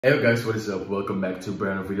Hey guys, what is up? Welcome back to a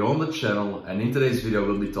brand new video on the channel, and in today's video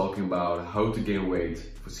we'll be talking about how to gain weight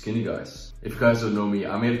for skinny guys. If you guys don't know me,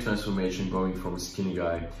 I made a transformation going from a skinny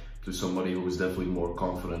guy to somebody who was definitely more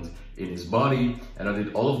confident in his body, and I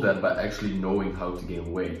did all of that by actually knowing how to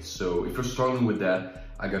gain weight. So if you're struggling with that,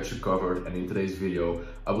 I got you covered, and in today's video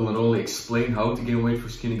I will not only explain how to gain weight for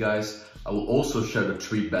skinny guys, I will also share the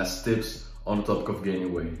 3 best tips on the topic of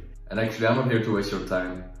gaining weight. And actually I'm not here to waste your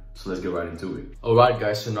time, so let's get right into it. Alright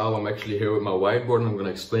guys, so now I'm actually here with my whiteboard and I'm gonna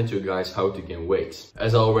explain to you guys how to gain weight.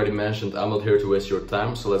 As I already mentioned, I'm not here to waste your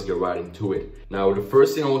time, so let's get right into it. Now the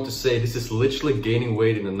first thing I want to say, this is literally gaining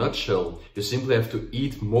weight in a nutshell. You simply have to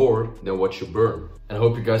eat more than what you burn. And I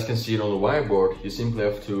hope you guys can see it on the whiteboard. You simply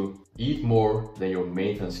have to eat more than your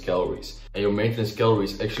maintenance calories. And your maintenance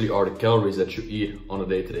calories actually are the calories that you eat on a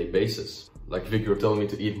day-to-day basis. Like Vic, you're telling me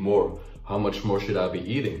to eat more. How much more should I be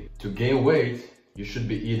eating? To gain weight, you should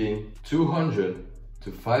be eating 200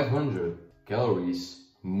 to 500 calories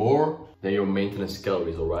more than your maintenance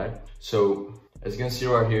calories, alright? So, as you can see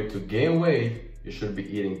right here, to gain weight, you should be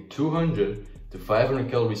eating 200 to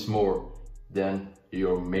 500 calories more than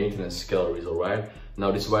your maintenance calories, alright?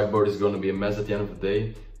 Now, this whiteboard is going to be a mess at the end of the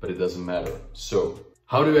day, but it doesn't matter. So,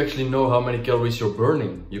 how do you actually know how many calories you're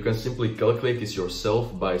burning? You can simply calculate this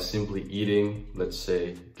yourself by simply eating, let's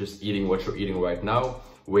say, just eating what you're eating right now.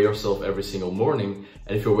 Weigh yourself every single morning,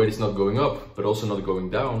 and if your weight is not going up but also not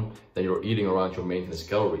going down, then you're eating around your maintenance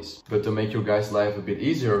calories. But to make your guys' life a bit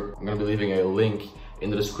easier, I'm gonna be leaving a link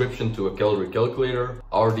in the description to a calorie calculator.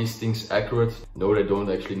 Are these things accurate? No, they don't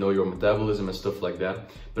actually know your metabolism and stuff like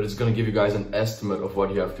that, but it's gonna give you guys an estimate of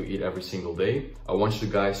what you have to eat every single day. I want you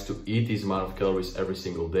guys to eat this amount of calories every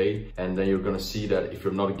single day, and then you're gonna see that if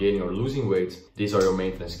you're not gaining or losing weight, these are your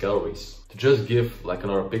maintenance calories. To just give like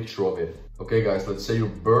another picture of it. Okay guys, let's say you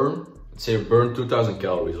burn 2000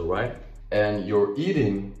 calories, alright? And you're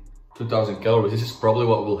eating 2000 calories. This is probably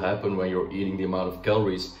what will happen when you're eating the amount of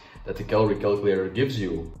calories that the calorie calculator gives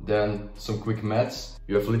you. Then some quick maths.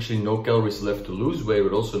 You have literally no calories left to lose weight,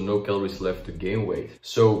 but also no calories left to gain weight.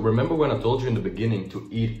 So remember when I told you in the beginning to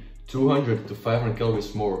eat 200 to 500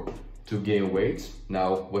 calories more to gain weight?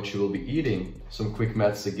 Now what you will be eating, some quick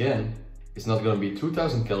maths again, it's not going to be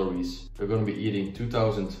 2000 calories. You're going to be eating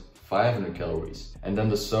 2500 calories. And then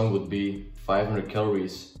the sum would be 500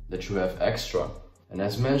 calories that you have extra. And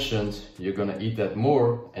as mentioned, you're going to eat that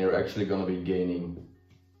more and you're actually going to be gaining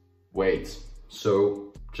weight.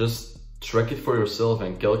 So just track it for yourself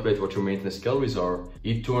and calculate what your maintenance calories are.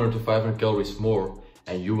 Eat 200 to 500 calories more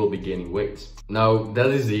and you will be gaining weight. Now that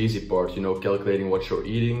is the easy part, you know, calculating what you're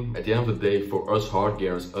eating. At the end of the day, for us hard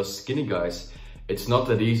gainers, us skinny guys, it's not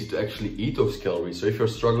that easy to actually eat those calories. So if you're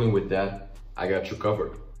struggling with that, I got you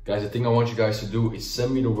covered. Guys, the thing I want you guys to do is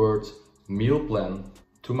send me the word meal plan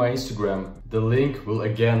to my Instagram. The link will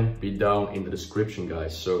again be down in the description,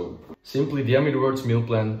 guys. So simply DM me the words meal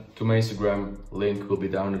plan to my Instagram. Link will be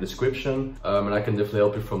down in the description. And I can definitely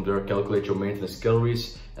help you from there, calculate your maintenance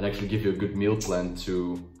calories and actually give you a good meal plan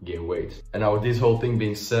to gain weight. And now with this whole thing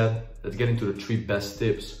being said, let's get into the 3 best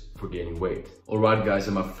tips for gaining weight. Alright guys,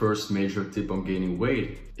 and my first major tip on gaining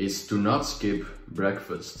weight is to not skip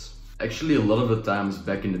breakfast. Actually, a lot of the times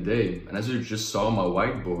back in the day, and as you just saw on my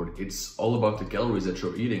whiteboard, it's all about the calories that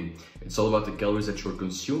you're eating. It's all about the calories that you're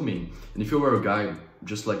consuming. And if you were a guy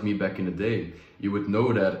just like me back in the day, you would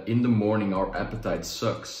know that in the morning our appetite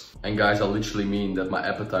sucks. And guys, I literally mean that my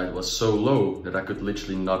appetite was so low that I could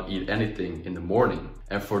literally not eat anything in the morning.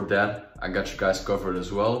 And for that, I got you guys covered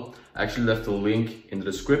as well. I actually left a link in the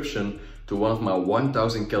description to one of my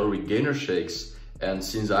 1000 calorie gainer shakes. And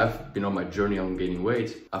since I've been on my journey on gaining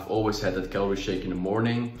weight, I've always had that calorie shake in the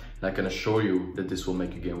morning, and I can assure you that this will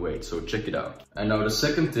make you gain weight, so check it out. And now the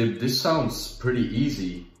second tip, this sounds pretty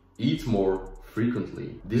easy. Eat more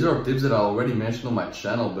frequently. These are tips that I already mentioned on my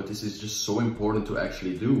channel, but this is just so important to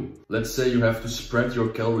actually do. Let's say you have to spread your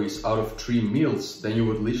calories out of 3 meals, then you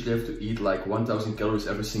would literally have to eat like 1000 calories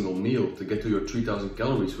every single meal to get to your 3000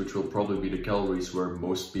 calories, which will probably be the calories where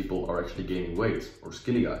most people are actually gaining weight, or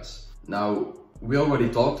skinny guys. Now, we already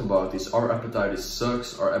talked about this, our appetite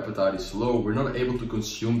sucks, our appetite is low, we're not able to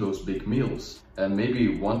consume those big meals. And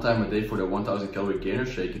maybe one time a day for the 1000 calorie gainer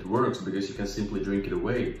shake it works because you can simply drink it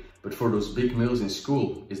away. But for those big meals in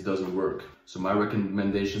school, it doesn't work. So my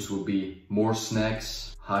recommendations would be more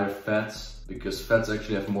snacks, higher fats, because fats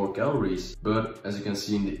actually have more calories. But as you can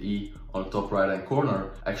see in the E on the top right hand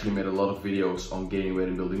corner, I actually made a lot of videos on gaining weight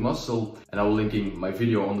and building muscle, and I will linking my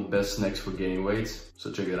video on the best snacks for gaining weight,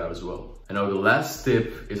 so check it out as well. And now the last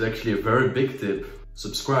tip is actually a very big tip.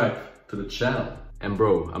 Subscribe to the channel. And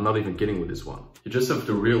bro, I'm not even kidding with this one. You just have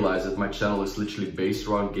to realize that my channel is literally based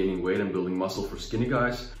around gaining weight and building muscle for skinny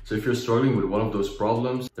guys. So if you're struggling with one of those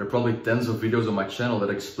problems, there are probably tens of videos on my channel that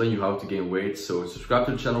explain you how to gain weight. So subscribe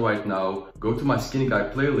to the channel right now, go to my skinny guy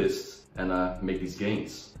playlist and make these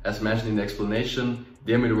gains. As mentioned in the explanation,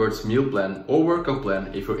 DM me the words meal plan or workout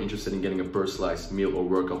plan if you're interested in getting a personalized meal or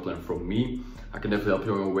workout plan from me. I can definitely help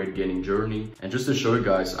you on your weight gaining journey. And just to show you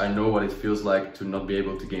guys, I know what it feels like to not be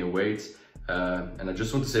able to gain weight. And I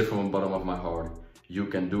just want to say from the bottom of my heart, you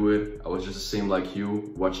can do it. I was just the same like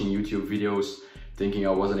you, watching YouTube videos, thinking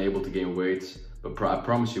I wasn't able to gain weight. But I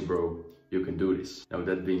promise you, bro, you can do this. Now with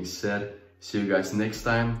that being said, see you guys next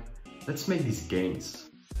time. Let's make these gains.